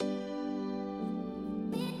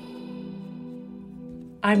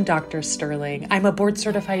I'm Dr. Sterling. I'm a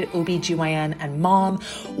board-certified OBGYN and mom.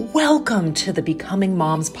 Welcome to the Becoming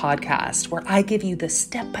Moms podcast, where I give you the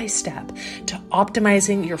step-by-step to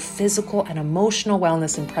optimizing your physical and emotional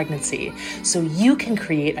wellness in pregnancy so you can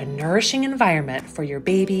create a nourishing environment for your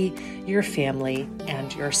baby, your family,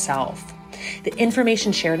 and yourself. The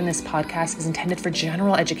information shared in this podcast is intended for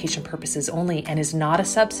general education purposes only and is not a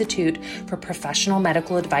substitute for professional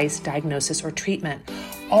medical advice, diagnosis, or treatment.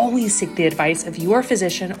 Always seek the advice of your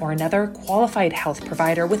physician or another qualified health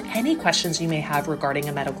provider with any questions you may have regarding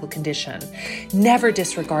a medical condition. Never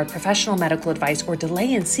disregard professional medical advice or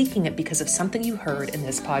delay in seeking it because of something you heard in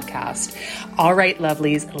this podcast. All right,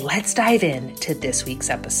 lovelies, let's dive in to this week's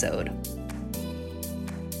episode.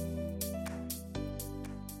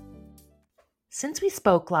 Since we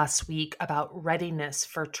spoke last week about readiness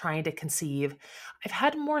for trying to conceive, I've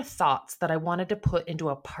had more thoughts that I wanted to put into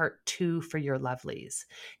a part 2 for your lovelies.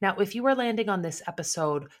 Now, if you are landing on this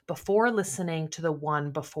episode before listening to the one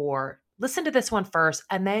before, listen to this one first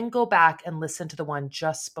and then go back and listen to the one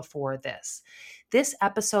just before this. This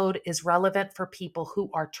episode is relevant for people who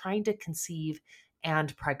are trying to conceive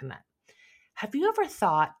and pregnant. Have you ever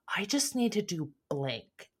thought, I just need to do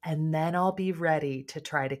blank and then I'll be ready to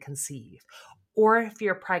try to conceive? Or if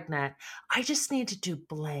you're pregnant, I just need to do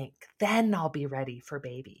blank, then I'll be ready for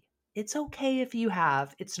baby. It's okay if you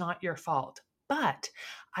have, it's not your fault. But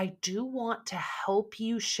I do want to help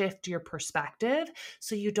you shift your perspective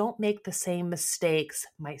so you don't make the same mistakes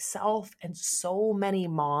myself and so many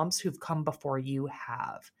moms who've come before you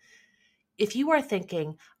have. If you are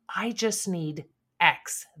thinking, I just need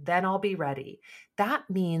X, then I'll be ready, that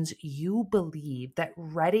means you believe that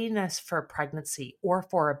readiness for pregnancy or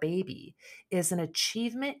for a baby is an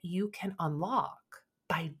achievement you can unlock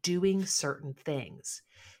by doing certain things.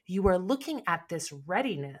 You are looking at this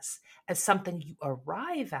readiness as something you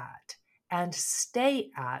arrive at and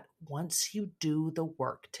stay at once you do the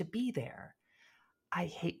work to be there. I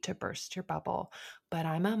hate to burst your bubble, but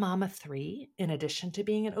I'm a mom of 3 in addition to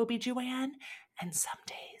being an OBGYN, and some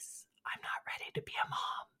days I'm not ready to be a mom.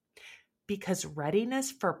 Because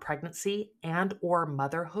readiness for pregnancy and or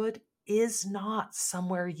motherhood is not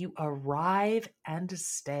somewhere you arrive and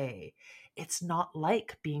stay. It's not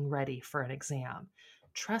like being ready for an exam.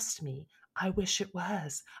 Trust me, I wish it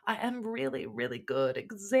was. I am really, really good at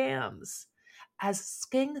exams.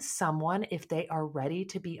 Asking someone if they are ready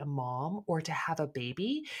to be a mom or to have a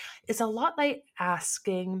baby is a lot like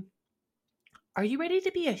asking, are you ready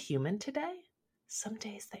to be a human today? Some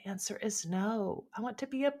days the answer is no. I want to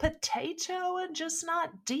be a potato and just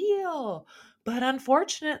not deal. But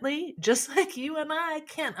unfortunately, just like you and I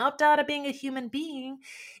can't opt out of being a human being,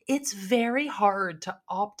 it's very hard to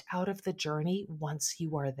opt out of the journey once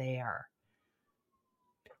you are there.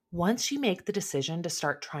 Once you make the decision to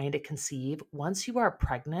start trying to conceive, once you are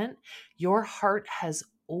pregnant, your heart has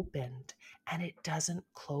opened and it doesn't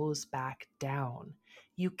close back down.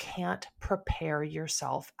 You can't prepare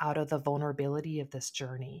yourself out of the vulnerability of this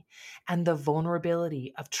journey and the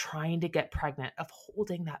vulnerability of trying to get pregnant, of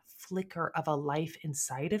holding that flicker of a life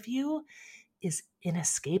inside of you is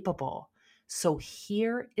inescapable. So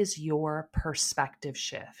here is your perspective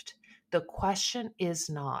shift. The question is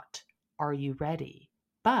not, are you ready?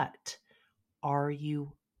 But are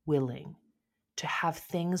you willing to have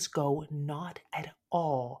things go not at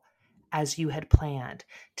all as you had planned,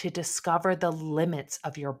 to discover the limits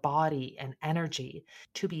of your body and energy,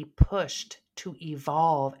 to be pushed to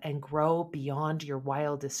evolve and grow beyond your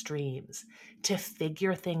wildest dreams, to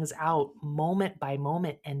figure things out moment by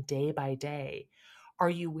moment and day by day? Are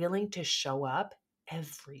you willing to show up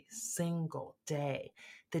every single day,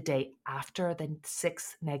 the day after the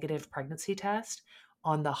 6th negative pregnancy test,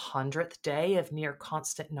 on the 100th day of near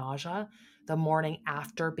constant nausea, the morning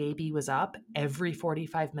after baby was up every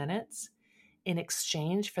 45 minutes? In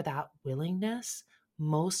exchange for that willingness,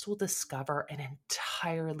 most will discover an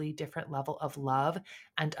entirely different level of love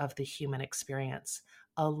and of the human experience,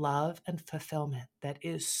 a love and fulfillment that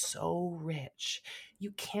is so rich, you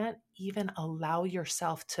can't even allow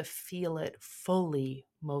yourself to feel it fully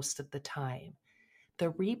most of the time. The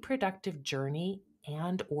reproductive journey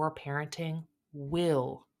and or parenting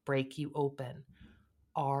will break you open.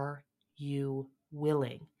 Are you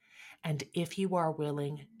willing? And if you are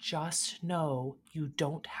willing, just know you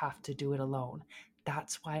don't have to do it alone.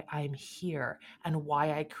 That's why I'm here and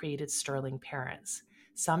why I created Sterling Parents.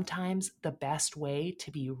 Sometimes the best way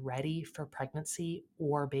to be ready for pregnancy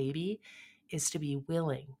or baby is to be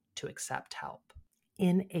willing to accept help.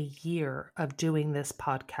 In a year of doing this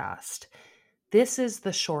podcast, this is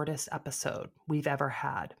the shortest episode we've ever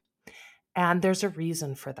had. And there's a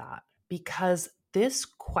reason for that, because this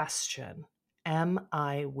question Am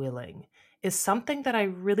I willing? Is something that I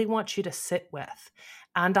really want you to sit with.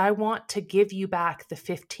 And I want to give you back the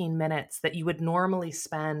 15 minutes that you would normally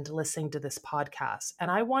spend listening to this podcast.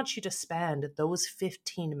 And I want you to spend those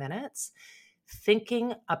 15 minutes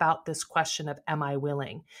thinking about this question of, am I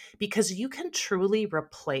willing? Because you can truly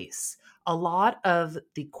replace a lot of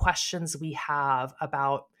the questions we have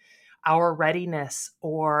about our readiness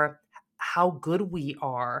or how good we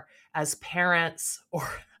are as parents or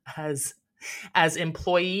as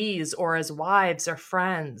employees or as wives or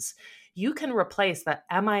friends. You can replace that,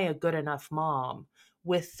 am I a good enough mom,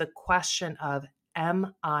 with the question of,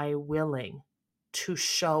 am I willing to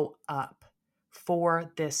show up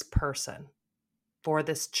for this person, for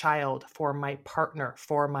this child, for my partner,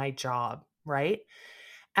 for my job, right?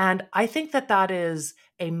 And I think that that is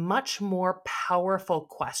a much more powerful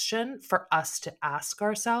question for us to ask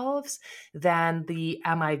ourselves than the,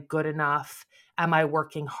 am I good enough? Am I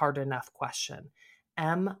working hard enough question?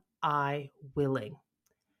 Am I willing?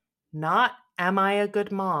 Not, am I a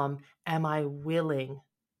good mom? Am I willing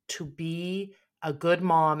to be a good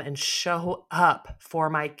mom and show up for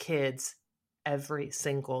my kids every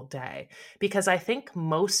single day? Because I think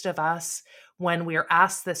most of us, when we're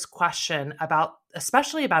asked this question about,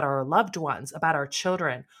 especially about our loved ones, about our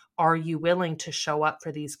children, are you willing to show up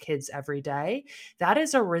for these kids every day? That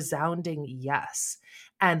is a resounding yes.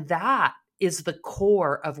 And that is the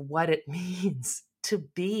core of what it means to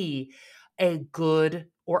be a good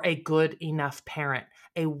or a good enough parent,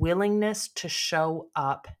 a willingness to show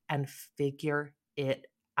up and figure it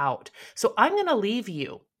out. So I'm going to leave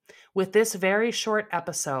you with this very short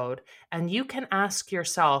episode, and you can ask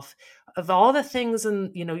yourself, of all the things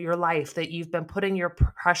in your life that you've been putting your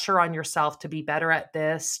pressure on yourself to be better at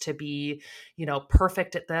this, to be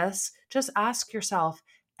perfect at this, just ask yourself,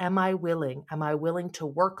 am I willing? Am I willing to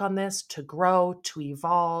work on this, to grow, to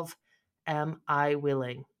evolve? Am I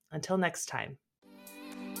willing? Until next time.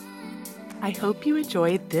 I hope you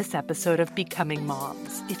enjoyed this episode of Becoming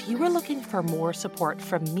Moms. If you are looking for more support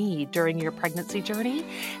from me during your pregnancy journey,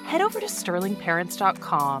 head over to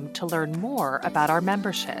sterlingparents.com to learn more about our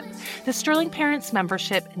membership. The Sterling Parents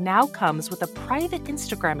membership now comes with a private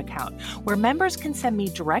Instagram account where members can send me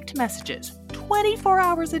direct messages 24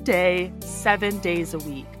 hours a day, 7 days a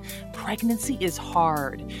week. Pregnancy is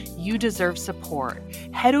hard. You deserve support.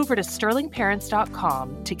 Head over to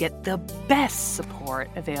sterlingparents.com to get the best support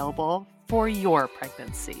available for your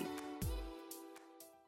pregnancy.